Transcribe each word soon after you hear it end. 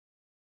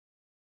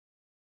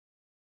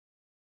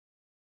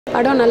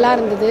படம் நல்லா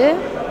இருந்தது.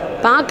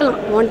 பார்க்கலாம்,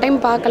 ஒன் டைம்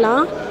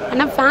பார்க்கலாம்.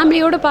 ஆனால்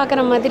ஃபேமிலியோடு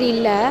பார்க்குற மாதிரி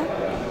இல்லை.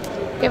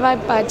 ஓகேவா?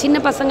 இப்போ சின்ன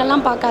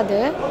பசங்கள்லாம் பார்க்காது.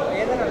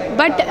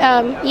 பட்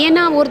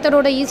ஏன்னா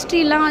ஒருத்தரோட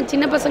ஹிஸ்ட்ரிலாம்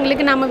சின்ன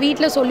பசங்களுக்கு நம்ம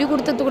வீட்டில் சொல்லி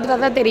கொடுத்தா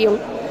தான் தெரியும்.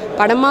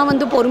 படமாக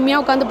வந்து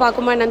பொறுமையாக உட்காந்து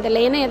பார்க்குமா என்னன்னு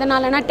தெரியல. ஏன்னா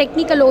எதனாலனா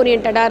டெக்னிக்கல்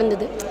ஓரியன்டாக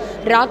இருந்தது.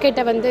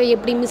 ராக்கெட்டை வந்து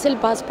எப்படி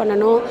மிசில் பாஸ்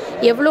பண்ணணும்,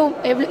 எவ்வளோ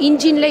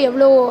இன்ஜினில்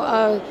எவ்வளோ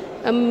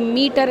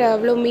மீட்டர்,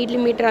 எவ்வளோ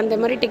மீட்டர், அந்த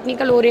மாதிரி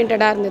டெக்னிக்கல்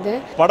ஓரியன்டாக இருந்தது.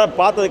 படம்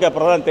பார்த்ததுக்கு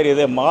அப்புறம் தான்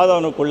தெரியுது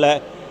மாதவனுக்குள்ளே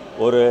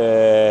ஒரு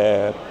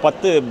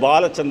 10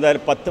 பாலச்சந்தர்,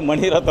 10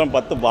 மணிரத்னம்,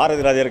 10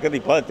 பாரதி ராஜா இருக்கிறது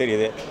இப்போ தான்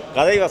தெரியுது.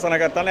 கதை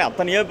வசனகர்த்தாலே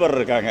அத்தனையோ பேர்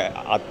இருக்காங்க.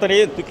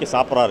 அத்தனையும் தூக்கி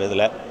சாப்பிட்றாரு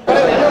இதில்.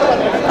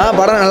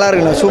 படம் நல்லா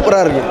இருக்குண்ணா,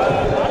 சூப்பராக இருக்குது.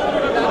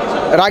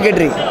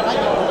 ராக்கெட்ரி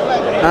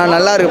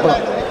நல்லா இருக்கு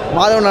படம்.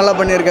 மாதவன் நல்லா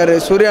பண்ணியிருக்காரு,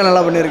 சூர்யா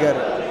நல்லா பண்ணியிருக்காரு.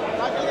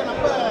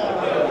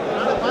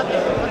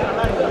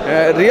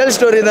 ரியல்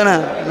ஸ்டோரி தானே,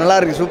 நல்லா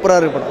இருக்குது, சூப்பராக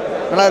இருக்குது படம்.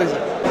 நல்லா இருக்குது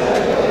சார்.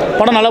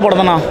 படம் நல்ல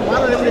படம் தானா?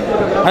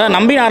 அதான்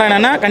நம்பி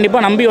நாராயணனை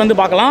கண்டிப்பாக நம்பி வந்து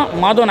பார்க்கலாம்.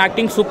 Madhavan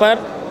acting super.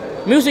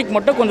 மியூசிக்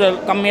மட்டும் கொஞ்சம்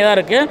கம்மியாக தான்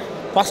இருக்குது.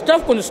 ஃபஸ்ட்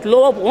ஹாஃப் கொஞ்சம்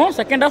ஸ்லோவாக போவோம்,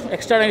 செகண்ட் ஹாஃப்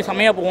எக்ஸ்ட்ரா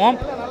செம்மையாக போவோம்.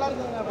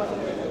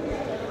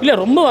 இல்லை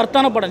ரொம்ப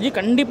வர்த்தான படம் ஜி,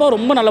 கண்டிப்பாக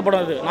ரொம்ப நல்ல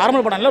படம். இது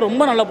நார்மல் படம் இல்லை,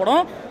 ரொம்ப நல்ல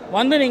படம்.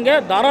 வந்து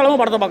நீங்கள் தாராளமாக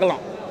படத்தை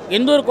பார்க்கலாம்.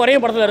 எந்த ஒரு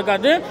குறையும் படத்தில்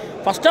இருக்காது.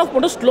 ஃபஸ்ட் ஹாஃப்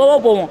மட்டும் ஸ்லோவாக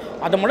போவோம்,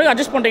 அதை மட்டும்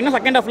அட்ஜஸ்ட் பண்ணிட்டீங்கன்னா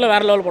செகண்ட் ஹாஃபில்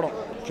வேறு லெவல் படம்.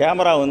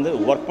 கேமரா வந்து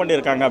ஒர்க்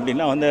பண்ணியிருக்காங்க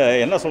அப்படின்னா வந்து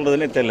என்ன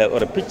சொல்கிறதுனே தெரியல.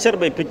 ஒரு பிக்சர்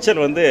பை பிக்சர்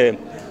வந்து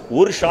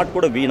ஒரு ஷாட்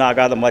கூட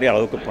வீணாகாத மாதிரி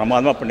அளவுக்கு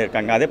பிரமாதமாக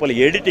பண்ணியிருக்காங்க. அதே போல்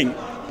எடிட்டிங்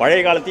பழைய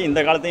காலத்தையும்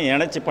இந்த காலத்தையும்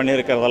இணைச்சி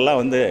பண்ணியிருக்கிறதெல்லாம்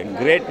வந்து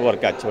கிரேட்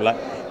ஒர்க். ஆக்சுவலாக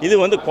இது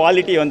வந்து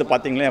குவாலிட்டி வந்து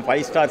பார்த்தீங்கன்னா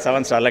 5 ஸ்டார்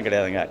 7 ஸ்டார்லாம்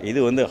கிடையாதுங்க. இது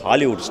வந்து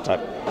Hollywood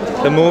star.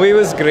 The movie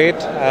was great.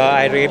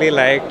 I really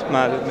liked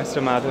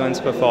Mr.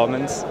 Madhavan's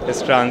performance,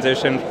 his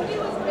transition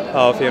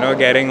of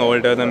getting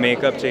older, the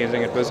makeup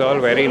changing. It was all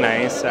very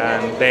nice,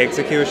 and the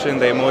execution,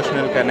 the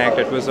emotional connect,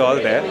 it was all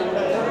there.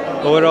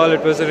 Overall,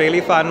 it was a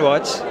really fun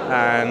watch,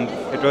 and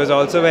it was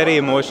also very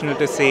emotional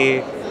to see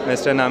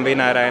Mr. Nambi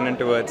Narayanan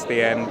towards the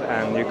end,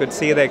 and you could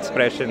see the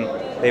expression,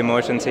 the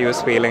emotions he was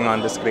feeling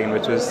on the screen,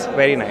 which was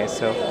very nice.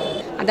 So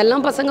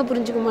அதெல்லாம் பசங்க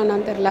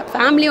புரிஞ்சுக்குமான்னு தெரில.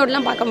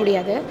 ஃபேமிலியோடலாம் பார்க்க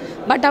முடியாது.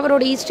 But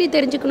அவரோட history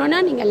தெரிஞ்சுக்கணுன்னா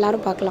நீங்கள்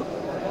எல்லோரும் பார்க்கலாம்.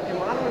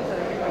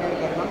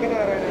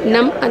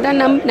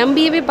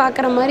 நம்பியவே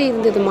பார்க்குற மாதிரி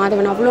இருந்தது.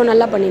 மாதவன் அவ்வளோ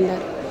நல்லா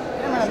பண்ணியிருந்தார்.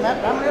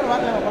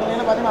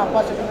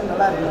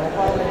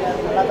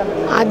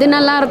 அது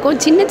நல்லாயிருக்கும்.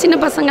 சின்ன சின்ன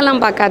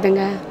பசங்கள்லாம்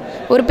பார்க்காதுங்க.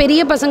 ஒரு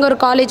பெரிய பசங்க, ஒரு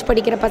காலேஜ்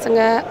படிக்கிற பசங்க,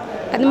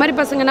 அந்த மாதிரி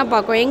பசங்கன்னா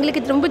பார்க்கும்.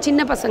 எங்களுக்கு ரொம்ப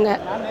சின்ன பசங்க,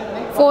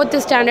 4th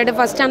standard,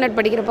 1st standard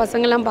படிக்கிற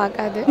பசங்கள்லாம்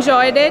பார்க்காது.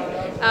 Enjoyed it.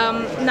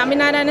 Nambi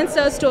Narayanan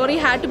sir's story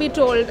had to be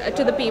told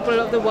to the people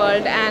of the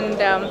world, and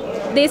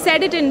they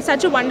said it in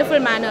such a wonderful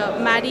manner.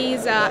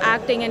 Maddie's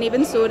acting and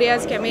even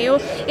Surya's cameo,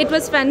 it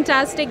was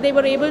fantastic. They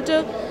were able to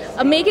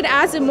make it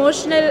as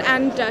emotional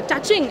and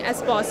touching as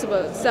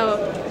possible. So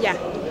yeah.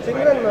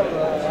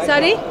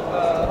 Sorry?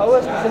 How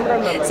was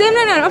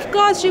Simran, of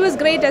course she was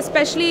great,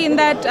 especially in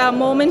that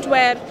moment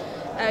where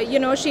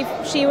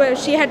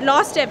she had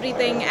lost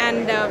everything,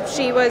 and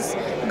she was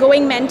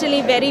going mentally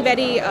very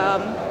very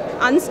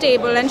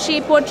unstable, and she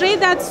portrayed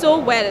that so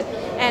well,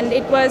 and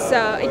it was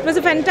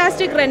a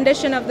fantastic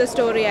rendition of the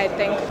story, I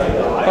think.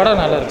 படம்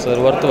நல்லா இருக்கு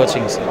sir, worth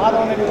வாட்சிங் sir.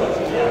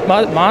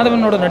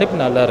 மாதவனோட நடிப்பு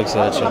நல்லா இருக்கு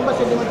sir.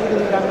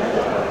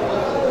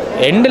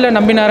 எண்டில்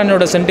நம்பி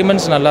நாராயணனோட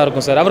sentiments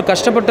நல்லாயிருக்கும் சார். அவர்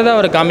கஷ்டப்பட்டு தான்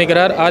அவர்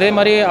காமிக்கிறார். அதே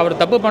மாதிரி அவர்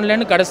தப்பு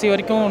பண்ணலன்னு கடைசி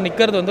வரைக்கும்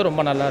நிற்கிறது வந்து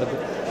ரொம்ப நல்லாயிருக்கு.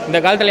 இந்த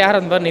காலத்தில்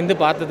யாரும் அந்த மாதிரி நின்று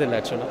பார்த்தது இல்லை.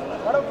 ஆக்சுவலாக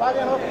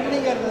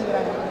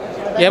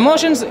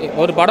எமோஷன்ஸ்,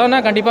 ஒரு படம்னா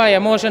கண்டிப்பாக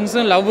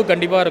எமோஷன்ஸும் லவ்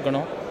கண்டிப்பாக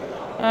இருக்கணும்.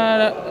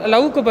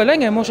 லவ்வுக்கு பதிலாக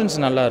இங்கே எமோஷன்ஸ்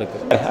நல்லா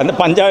இருக்குது. அந்த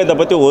பஞ்சாயத்தை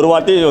பற்றி ஒரு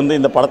வார்த்தையும் வந்து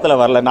இந்த படத்தில்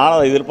வரல. நானும்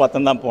அதை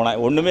எதிர்பார்த்து தான் போனேன்.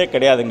 ஒன்றுமே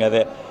கிடையாதுங்க.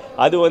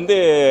 அது வந்து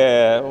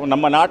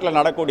நம்ம நாட்டில்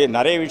நடக்கக்கூடிய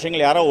நிறைய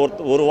விஷயங்கள் யாரோ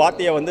ஒரு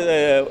வார்த்தையை வந்து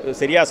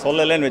சரியாக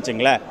சொல்லலைன்னு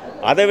வச்சுங்களேன்,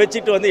 அதை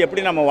வச்சுட்டு வந்து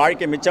எப்படி நம்ம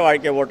மிச்ச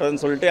வாழ்க்கையை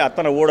ஓட்டுறதுன்னு சொல்லிட்டு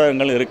அத்தனை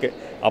ஊடகங்கள் இருக்குது.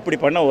 அப்படி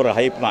பண்ண ஒரு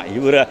ஹைப் தான்.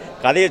 இவர்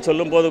கதையை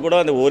சொல்லும்போது கூட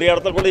அந்த ஒரு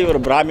இடத்துல கூட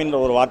இவர் பிராமின்ற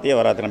ஒரு வார்த்தையே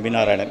வராது நம்பி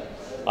நாராயணன்.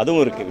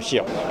 அதுவும் இருக்குது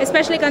விஷயம்.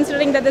 Especially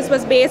considering that this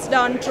was based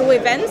on true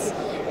events,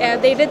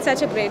 they did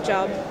such a great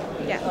job.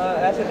 Yeah.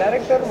 As a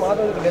director,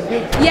 Madhavan's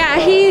debut. Yeah,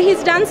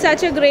 he's done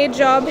such a great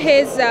job.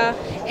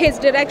 His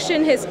direction,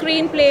 his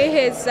screenplay,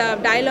 his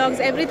dialogues,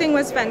 everything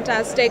was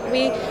fantastic.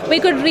 We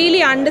could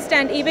really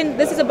understand, even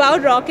this is about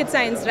rocket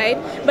science, right?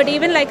 But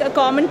even like a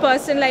common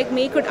person like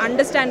me could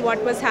understand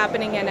what was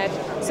happening in it.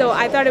 So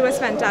I thought it was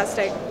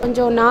fantastic.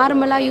 கொஞ்சம்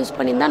நார்மலாக use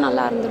பண்ணியிருந்தா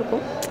நல்லா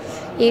இருந்திருக்கும்.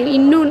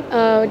 இன்னும்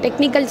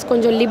technicals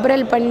கொஞ்சம்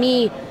liberal பண்ணி,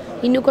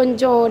 இன்னும்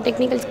கொஞ்சம்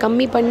டெக்னிக்கல்ஸ்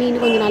கம்மி பண்ணி,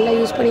 இன்னும் கொஞ்சம் நல்லா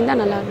யூஸ் பண்ணியிருந்தா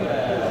நல்லா இருக்கும்.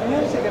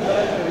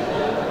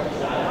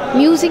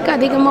 மியூசிக்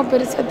அதிகமாக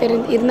பெருசாக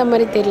இருந்த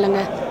மாதிரி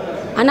தெரியலங்க.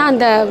 ஆனால்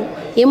அந்த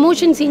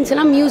எமோஷன்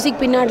சீன்ஸ்லாம்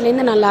மியூசிக்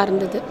பின்னாடிலேருந்து நல்லா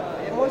இருந்தது.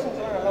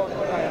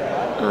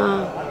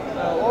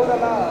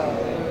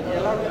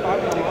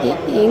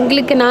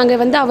 எங்களுக்கு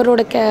நாங்கள் வந்து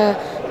அவரோட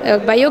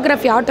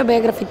பயோகிராஃபி,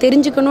 ஆட்டோபயோகிராஃபி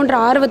தெரிஞ்சுக்கணுன்ற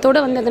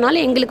ஆர்வத்தோடு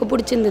வந்ததுனால எங்களுக்கு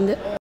பிடிச்சிருந்தது.